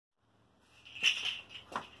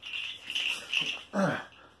All right.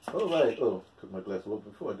 Oh, took my glass of water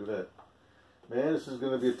before I do that. Man, this is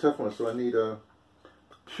going to be a tough one, so I need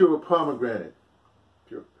pure pomegranate.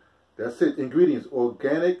 Pure. That's it. Ingredients: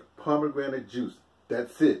 organic pomegranate juice.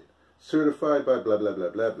 That's it. Certified by blah blah blah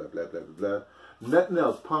blah blah blah blah blah blah. Nothing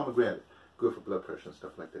else. Pomegranate, good for blood pressure and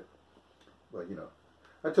stuff like that. Well, you know,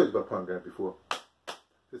 I told you about pomegranate before.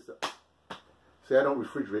 This stuff. See, I don't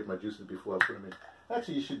refrigerate my juices before I put them in.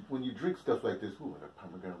 Actually, you should, when you drink stuff like this. Ooh, I got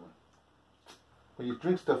pomegranate one. When you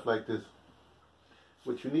drink stuff like this,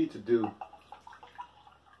 what you need to do.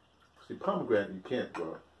 See, pomegranate, you can't,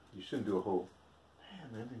 well, you shouldn't do a whole.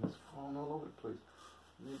 Man, everything is falling all over the place.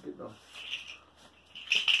 Let me get no.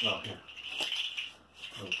 Oh, here.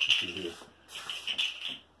 Oh, let's see here.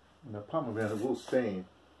 Now, pomegranate will stain.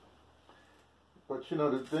 But, you know,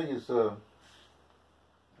 the thing is, the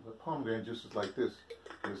pomegranate juice is like this.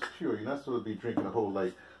 It's pure. You're not supposed to be drinking a whole,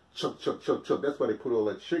 like, chug, chug, chug, chug. That's why they put all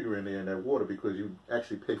that sugar in there in that water, because you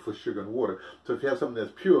actually pay for sugar and water. So if you have something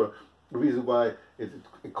that's pure, the reason why it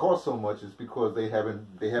costs so much is because they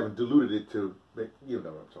haven't diluted it to make, you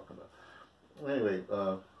know what I'm talking about. Anyway,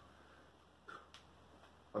 oh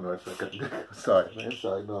no, I got the, sorry, man,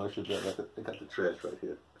 sorry, no, I should have I got the trash right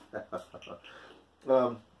here.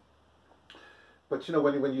 But you know,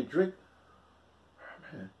 when you drink,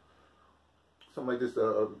 man, something like this,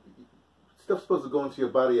 stuff's supposed to go into your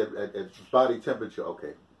body at body temperature.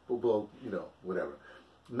 Okay, well, you know, whatever.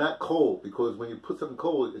 Not cold, because when you put something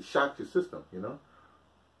cold, it shocks your system, you know?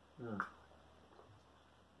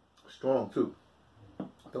 Strong, too.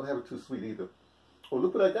 Don't have it too sweet, either. Oh,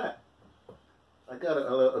 look what I got. I got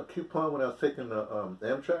a coupon when I was taking the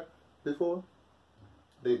Amtrak before.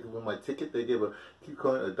 With my ticket, they gave a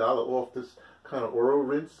coupon, $1 off this kind of oral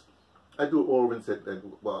rinse. I do oral rinse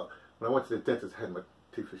well, when I went to the dentist, I had my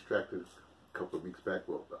teeth extracted a couple of weeks back,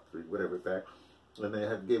 well, about 3, whatever back. And they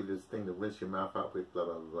gave you this thing to rinse your mouth out with, blah,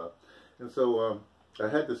 blah, blah, blah. And so I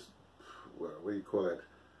had this, well, what do you call that?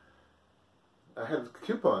 I had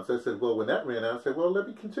coupons. I said, well, when that ran out, I said, well, let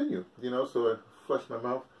me continue. You know, so I flushed my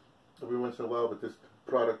mouth every once in a while with this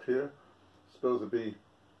product here. It's supposed to be,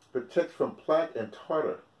 protects from plaque and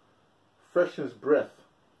tartar, freshens breath,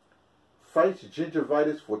 fights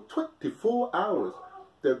gingivitis for 24 hours.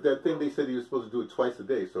 That thing, they said you were supposed to do it twice a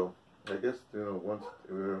day. So I guess, you know, once...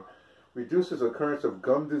 reduces occurrence of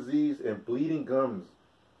gum disease and bleeding gums.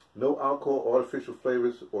 No alcohol, artificial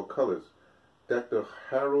flavors, or colors. Dr.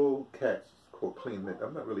 Harold Katz, called Clean Mint.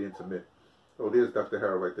 I'm not really into mint. Oh, there's Dr.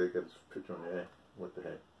 Harold right there. Got his picture on there. What the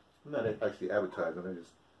heck? I'm not actually advertising. I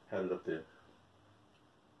just had it up there.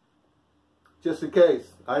 Just in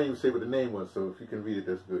case. I didn't even say what the name was, so if you can read it,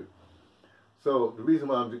 that's good. So, the reason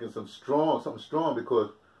why I'm drinking something strong,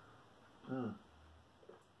 because...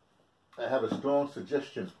 I have a strong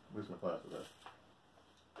suggestion. Where's my glasses at?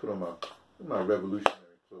 Put on my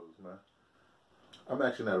revolutionary clothes, man. I'm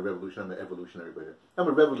actually not a revolutionary. I'm an evolutionary, but I'm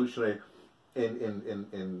a revolutionary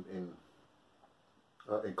in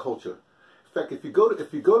culture. In fact, if you go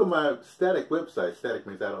to my static website, static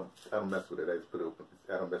means I don't mess with it. I just put it open.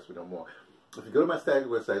 I don't mess with it no more. If you go to my static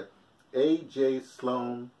website,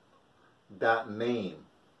 ajsloan.name,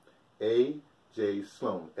 AJ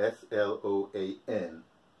Sloan, SLOAN.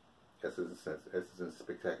 S is in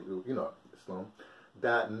spectacular, you know, Sloan.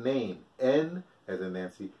 .name, N as in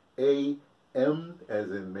Nancy, A, M as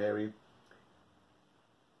in Mary,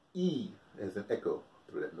 E as in Echo,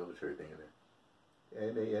 through that military thing in there,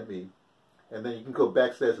 N-A-M-E. And then you can go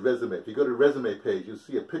 /resume. If you go to the resume page, you'll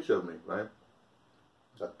see a picture of me, right?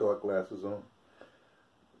 Got dark glasses on.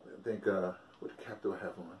 I think, what cap do I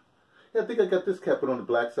have on? Yeah, I think I got this cap on the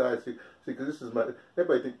black side. See, because this is my,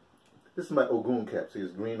 everybody think, this is my Ogun cap. See,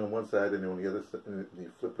 it's green on one side, and then on the other side, and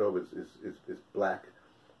you flip it over, it's black.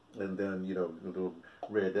 And then, you know, a little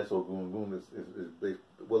red, that's Ogun. Ogun is based,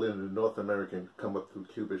 well, in the North American, come up through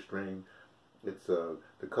Cuba strain. It's, the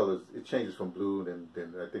colors, it changes from blue, and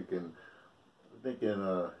then I think in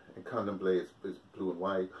Condemblé, it's blue and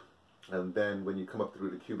white. And then when you come up through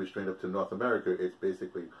the Cuba strain up to North America, it's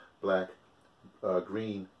basically black,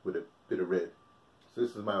 green with a bit of red. So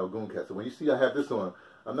this is my Ogun cap. So when you see I have this on,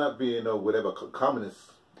 I'm not being whatever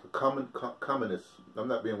communist. I'm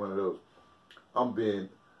not being one of those. I'm in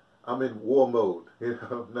war mode. You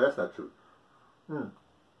know, no, that's not true. One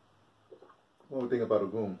more thing about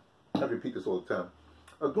Ogun. I repeat this all the time.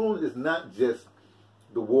 Ogun is not just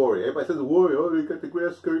the warrior. Everybody says the warrior. Oh, he got the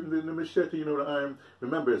grass skirt and the machete. You know, the iron.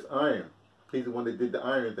 Remember, it's iron. He's the one that did the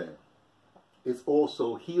iron thing. It's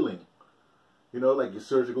also healing. You know, like your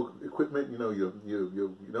surgical equipment, you know, you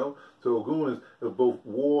know. So Ogun is both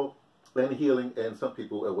war and healing, and some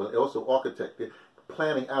people, well, also architect.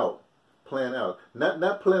 Planning out.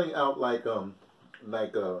 Not planning out like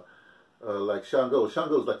like Shango.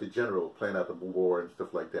 Shango's like the general planning out the war and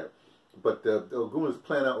stuff like that. But Ogun is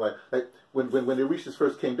planning out like when the Orishas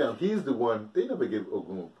first came down, he's the one. They never give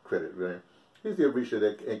Ogun credit, right? He's the Orisha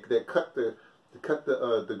that cut the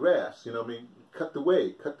grass. You know what I mean? Cut the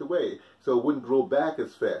way, so it wouldn't grow back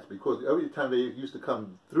as fast, because every time they used to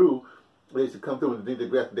come through, and the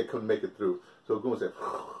grass, they couldn't make it through. So Ogun said,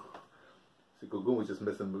 see, Ogun was just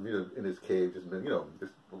missing, in his cave, just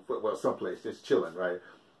someplace, just chilling, right?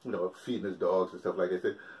 Feeding his dogs and stuff like that.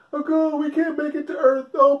 They said, Ogun, we can't make it to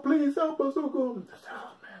Earth. Oh, please help us, Ogun.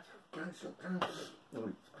 Oh, man,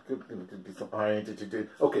 get some iron.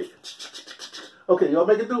 Okay, y'all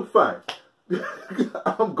make it through? Fine.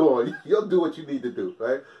 I'm going. You'll do what you need to do,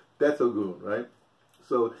 right? That's Ogun, right?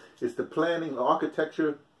 So it's the planning,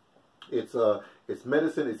 architecture, it's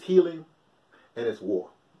medicine, it's healing, and it's war.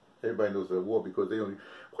 Everybody knows the war because why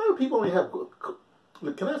do people only have, look,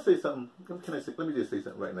 can I say something? Let me just say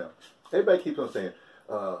something right now. Everybody keeps on saying,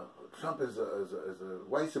 Trump is a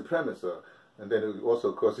white supremacist, and then also,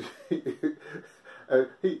 of course, he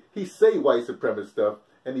say white supremacist stuff,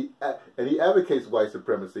 and he advocates white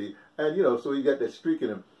supremacy, and so he got that streak in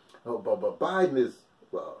him. Oh, but Biden is,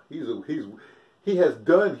 well, he has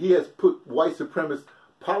put white supremacist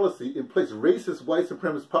policy in place, racist white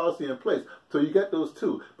supremacist policy in place. So you got those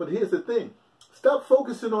two. But here's the thing: stop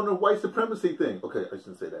focusing on the white supremacy thing. Okay, I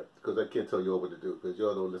shouldn't say that because I can't tell you all what to do because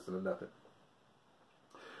y'all don't listen to nothing.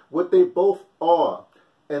 What they both are,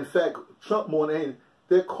 in fact, Trump more than anything,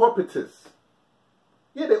 they're corporatists.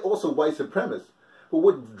 Yeah, they're also white supremacists. But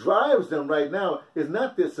what drives them right now is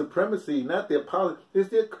not their supremacy, not their politics, it's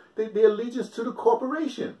their allegiance to the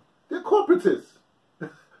corporation. They're corporatists.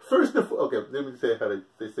 First of all, okay, let me say how they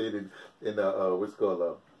say it in what's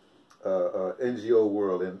called NGO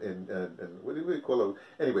world and what do we call it?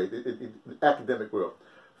 Anyway, in the academic world.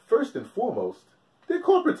 First and foremost, they're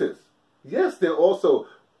corporatists. Yes, they're also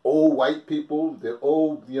old white people. They're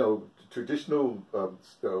old, traditional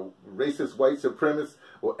racist white supremacists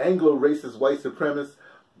or Anglo racist white supremacists.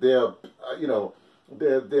 They're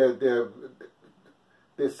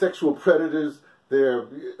they're sexual predators. They're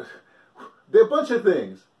a bunch of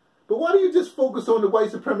things. But why do you just focus on the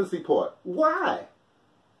white supremacy part? Why?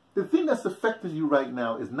 The thing that's affecting you right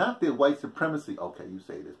now is not their white supremacy. Okay, you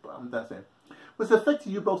say this, but I'm not saying. What's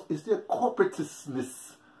affecting you both is their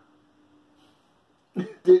corporatistness.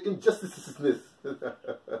 Their injusticeness.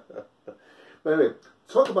 But anyway,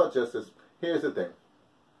 talk about justice. Here's the thing.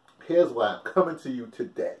 Here's why I'm coming to you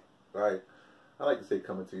today. Right? I like to say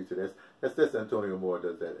coming to you today. That's Antonio Moore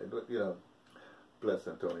does that. Bless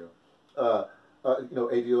Antonio.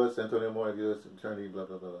 ADOS, Antonio Moore, ADOS, attorney, blah,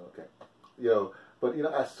 blah, blah, okay. But,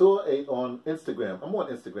 I saw on Instagram. I'm on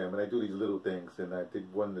Instagram, and I do these little things, and I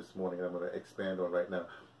did one this morning I'm going to expand on right now.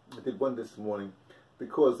 I did one this morning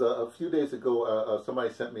because a few days ago, somebody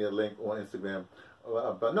sent me a link on Instagram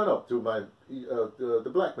through my,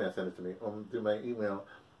 the black man sent it to me, through my email,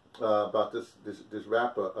 about this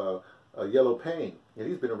rapper, Yellow Pain, and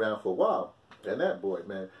he's been around for a while, and that boy,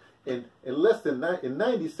 man, in less than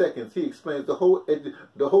 90 seconds, he explains the whole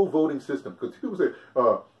voting system. Because people say,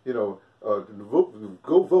 go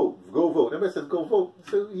vote. Everybody says go vote.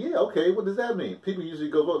 So yeah, okay. What does that mean? People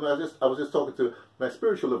usually go vote. And I was just talking to my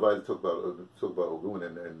spiritual advisor, talk about Ogun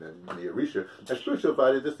and the Orisha. My spiritual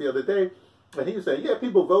advisor just the other day, and he was saying, yeah,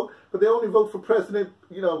 people vote, but they only vote for president.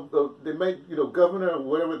 They might, governor or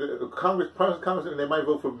whatever, the congressman. They might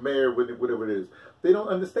vote for mayor, whatever it is. They don't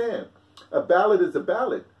understand. A ballot is a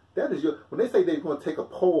ballot. That is when they say they're going to take a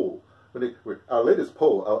poll, our latest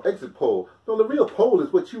poll, our exit poll, no, the real poll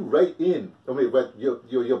is what you write in,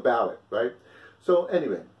 your ballot, right? So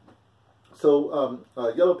anyway,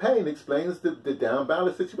 Yellow Pain explains the down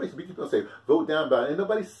ballot situation. We keep on saying vote down ballot, and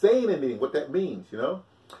nobody's saying anything what that means,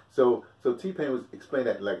 So T-Pain was explaining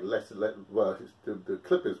that the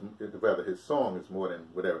clip is rather his song is more than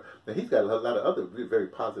whatever. And he's got a lot of other very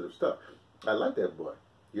positive stuff. I like that boy.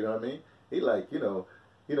 You know what I mean? He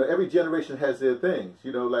every generation has their things.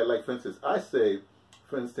 Like for instance, I say,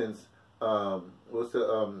 for instance, Tupac?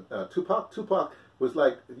 Tupac was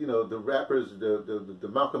like, the rappers, the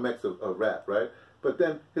Malcolm X of rap, right? But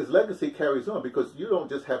then his legacy carries on because you don't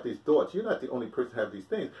just have these thoughts. You're not the only person to have these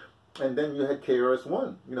things. And then you had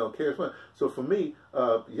KRS-One, KRS-One. So for me,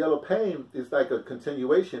 Yellow Pain is like a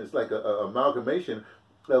continuation. It's like a amalgamation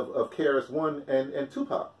of KRS-One and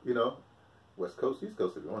Tupac, West Coast, East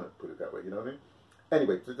Coast, if you want to put it that way, you know what I mean?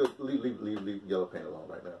 Anyway, just leave Yellow Pain alone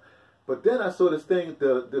right now. But then I saw this thing,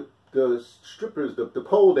 the strippers, the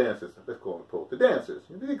pole dancers, let's call them pole, the dancers,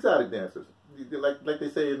 the exotic dancers, like they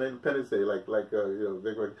say in Independence Day, like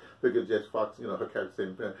Vicky Jess Fox, her character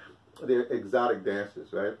saying, they're exotic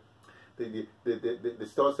dancers, right? They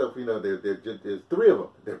start off, you know, there's three of them.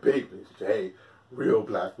 They're big, hey, real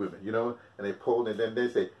black women, you know, and they poll, and then they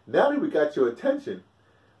say, now that we got your attention,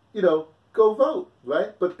 you know, go vote,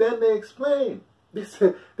 right? But then they explain. They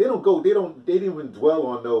said they didn't even dwell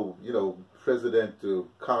on no, you know, president or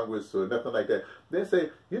Congress or nothing like that. They say,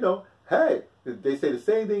 you know, hey, they say the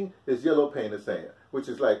same thing as Yellow Paint is saying, which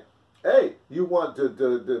is like, hey, you want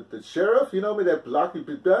the sheriff, you know me, that block you,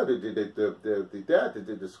 the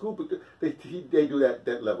school, they do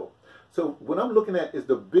that level. So what I'm looking at is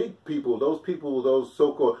the big people, those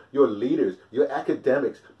so-called, your leaders, your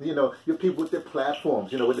academics, you know, your people with their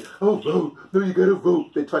platforms, you know, with the, oh, vote, no, you gotta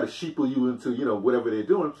vote. They try to sheeple you into, you know, whatever they're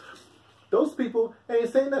doing. Those people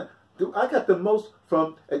ain't saying that. I got the most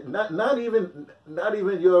from not even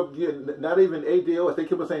ADOS. They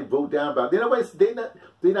keep on saying vote down ballot. They're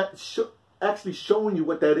not actually showing you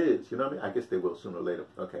what that is. You know what I mean? I guess they will sooner or later.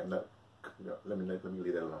 Okay, I'm not. You know, let me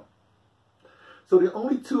leave that alone. So the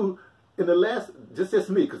only two in the last, just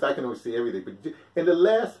me, because I can only see everything. But in the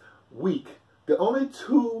last week, the only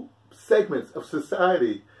two segments of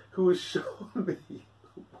society who has shown me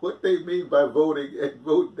what they mean by voting and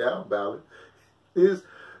vote down ballot is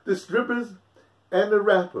the strippers and the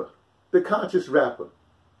rapper, the conscious rapper.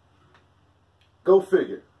 Go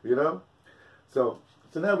figure, you know? So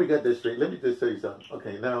now we got this straight. Let me just tell you something.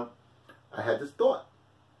 Okay, now, I had this thought.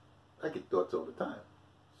 I get thoughts all the time.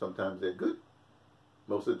 Sometimes they're good.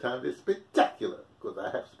 Most of the time they're spectacular, because I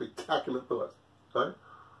have spectacular thoughts. Right?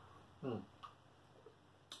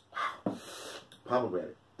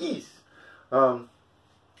 Pomegranate. East. Because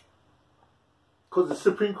the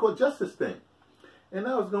Supreme Court justice thing. And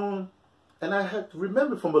I was going, and I had to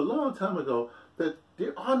remember from a long time ago that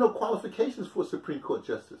there are no qualifications for Supreme Court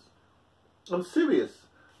justice. I'm serious.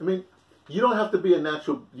 I mean, you don't have to be a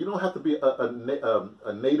natural, you don't have to be a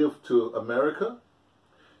native to America.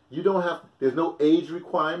 You don't have, there's no age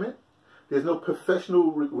requirement. There's no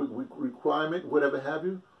professional requirement, whatever have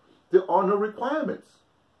you. There are no requirements.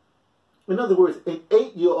 In other words, an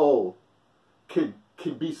 8-year-old can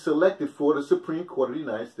be selected for the Supreme Court of the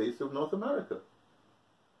United States of North America.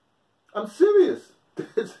 I'm serious.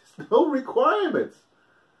 There's no requirements.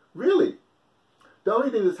 Really. The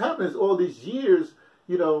only thing that's happened is all these years,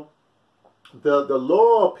 you know, the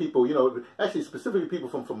law people, you know, actually specifically people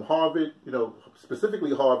from Harvard, you know,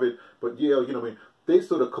 specifically Harvard, but Yale, you know, I mean, they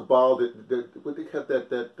sort of cabaled it. What they have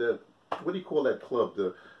that what do you call that club?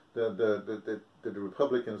 The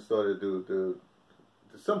Republicans started to do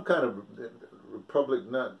some kind of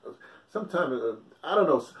republic, not sometime, I don't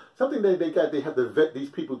know, something they have to vet these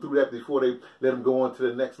people through that before they let them go on to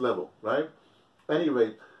the next level, right?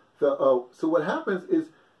 Anyway, so what happens is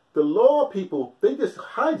the law people, they just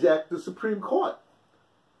hijack the Supreme Court.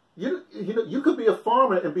 You know, you could be a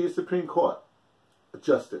farmer and be a Supreme Court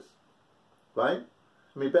justice, right?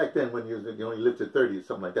 I mean, back then when you only lived to 30 or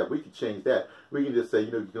something like that, we could change that. We can just say,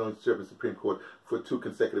 you know, you can only serve in the Supreme Court for two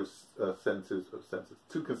consecutive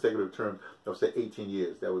two consecutive terms of, say, 18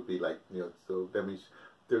 years. That would be like, you know, so that means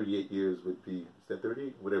 38 years would be, is that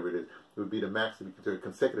 38? Whatever it is. It would be the max to be considered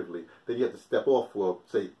consecutively. Then you have to step off for,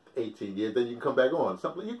 say, 18 years. Then you can come back on.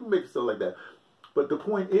 Something, you can make it so like that. But the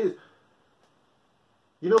point is,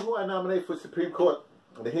 you know who I nominate for Supreme Court?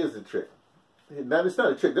 And here's the trick. Now, it's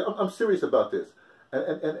not a trick. I'm serious about this.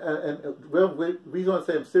 Well, the reason I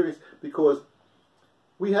say I'm serious, because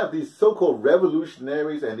we have these so-called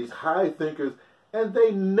revolutionaries and these high thinkers, and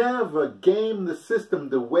they never game the system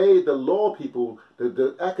the way the law people,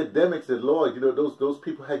 the academics at law, you know, those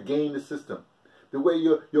people have gamed the system. The way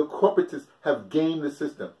your corporatists have gamed the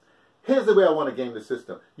system. Here's the way I want to game the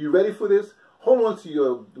system. You ready for this? Hold on to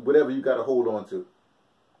your whatever you got to hold on to.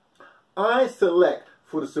 I select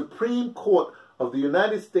for the Supreme Court of the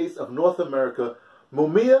United States of North America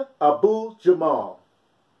Mumia Adu-Jamal.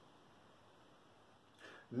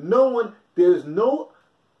 No one, there's no,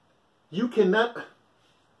 you cannot,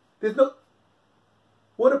 there's no,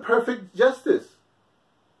 what a perfect justice.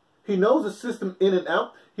 He knows the system in and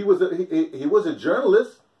out. He was a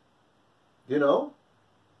journalist, you know.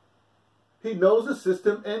 He knows the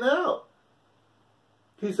system in and out.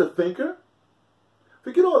 He's a thinker.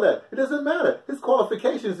 Forget all that. It doesn't matter. His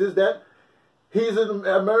qualifications is that he's an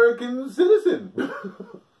American citizen.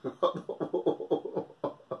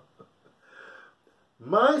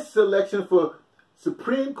 My selection for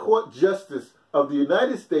Supreme Court Justice of the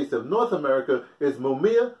United States of North America is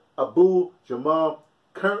Mumia Adu-Jamal,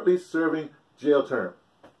 currently serving jail term.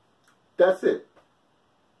 That's it.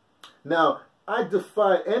 Now, I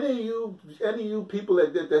defy any of you people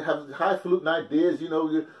that have highfalutin ideas, you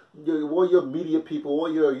know, all your media people,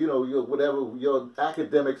 all your, you know, your whatever, your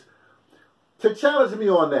academics. to challenge me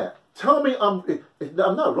on that. Tell me I'm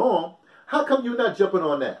not wrong. How come you're not jumping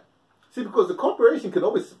on that? See, because the corporation can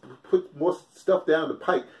always put more stuff down the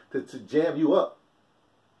pipe to jam you up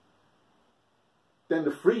than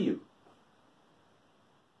to free you.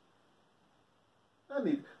 Let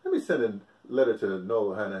me send a letter to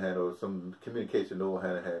Noel Hanahan or some communication Noel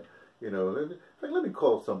Hanahan. You know, let me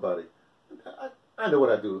call somebody. I know what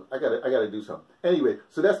I do. I gotta do something. Anyway,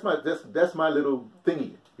 so that's my little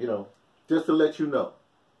thingy. You know, just to let you know.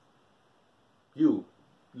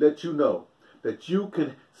 Let you know that you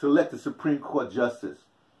can select a Supreme Court justice,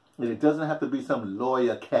 and it doesn't have to be some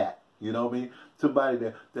lawyer cat. You know what I mean?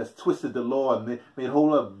 Somebody that's twisted the law and made a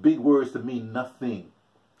whole lot of big words to mean nothing,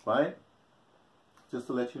 right? Just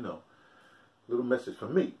to let you know. Little message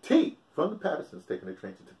from me, T, from the Pattersons, taking the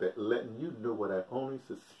train to Tibet, letting you know what I only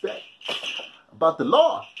suspect about the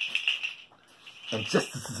law and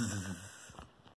justice.